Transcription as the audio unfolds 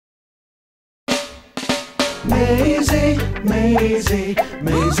Maisy, Maisy,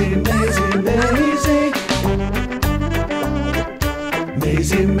 Maisy, Maisy, Maisy.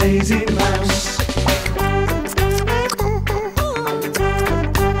 Maisy, Maisy Mouse.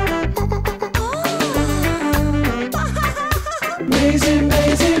 Maisy,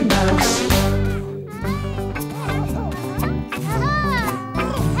 Maisy Mouse.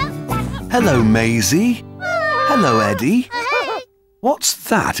 Hello, Maisy. Hello, Eddie. What's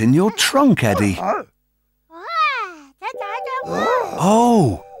that in your trunk, Eddie?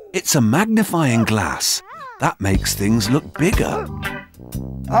 Oh, it's a magnifying glass. That makes things look bigger.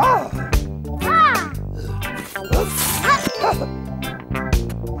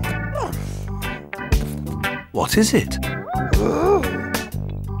 What is it?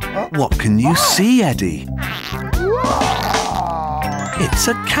 What can you see, Eddie? It's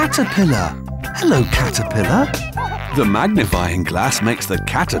a caterpillar. Hello, caterpillar. The magnifying glass makes the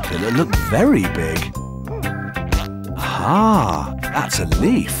caterpillar look very big. Ah, that's a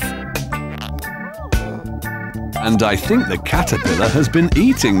leaf. And I think the caterpillar has been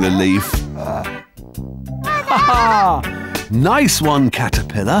eating the leaf. Ha ha! Nice one,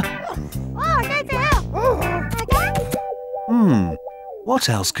 caterpillar. What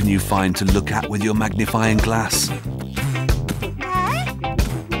else can you find to look at with your magnifying glass?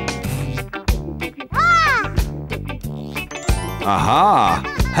 Aha!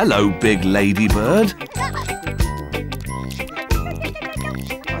 Hello, big ladybird.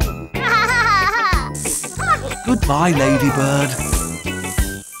 Goodbye, ladybird.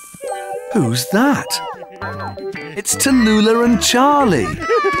 Who's that? It's Tallulah and Charlie.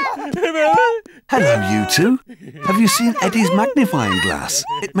 Hello, you two. Have you seen Eddie's magnifying glass?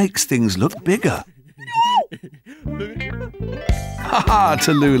 It makes things look bigger. Ha ha,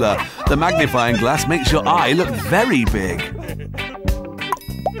 Tallulah. The magnifying glass makes your eye look very big.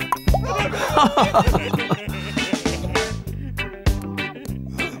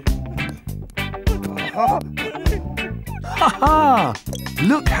 Ha ha!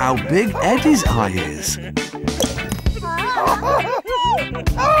 Look how big Eddie's eye is.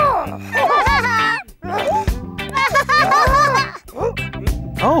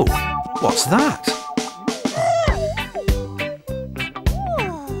 Oh, what's that?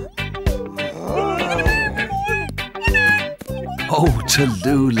 Oh,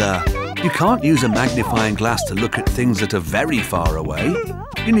 Tallulah. You can't use a magnifying glass to look at things that are very far away.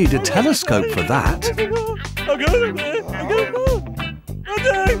 You need a telescope for that.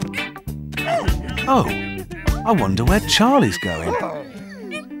 Oh, I wonder where Charlie's going.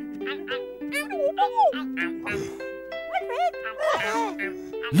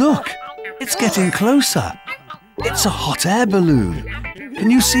 Look, it's getting closer. It's a hot air balloon.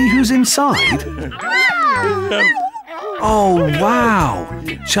 Can you see who's inside? Oh, wow!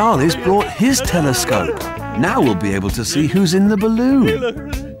 Charlie's brought his telescope. Now we'll be able to see who's in the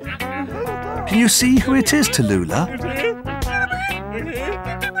balloon. Can you see who it is, Tallulah?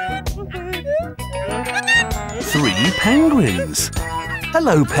 3 penguins.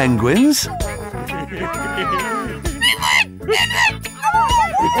 Hello, penguins.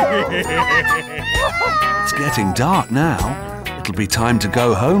 It's getting dark now. It'll be time to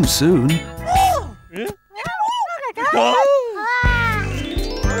go home soon.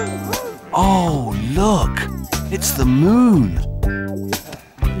 Oh, look! It's the moon.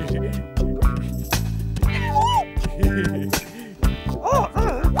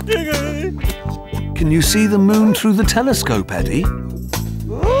 Can you see the moon through the telescope, Eddie?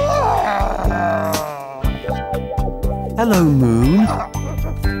 Hello, moon.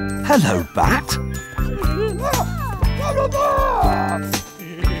 Hello, bat.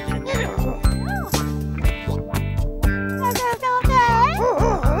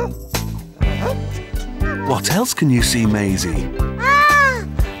 What else can you see, Maisy?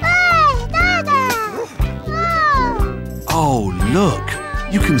 Oh, look!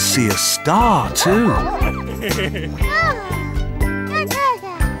 You can see a star, too.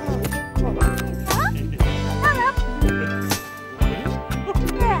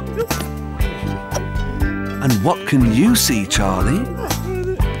 And what can you see, Charlie?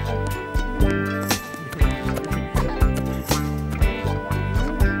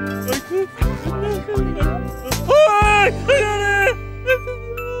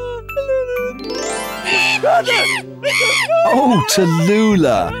 Oh,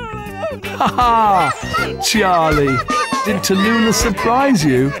 Tallulah! Ha ha! Charlie, did Tallulah surprise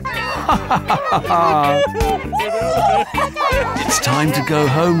you? Ha ha ha! It's time to go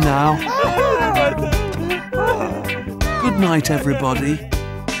home now. Good night, everybody.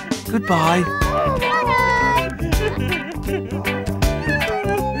 Goodbye.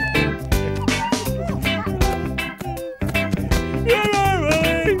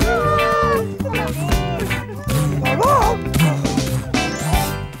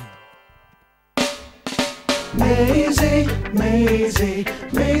 Maisy,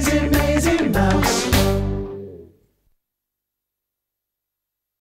 Maisy, Maisy,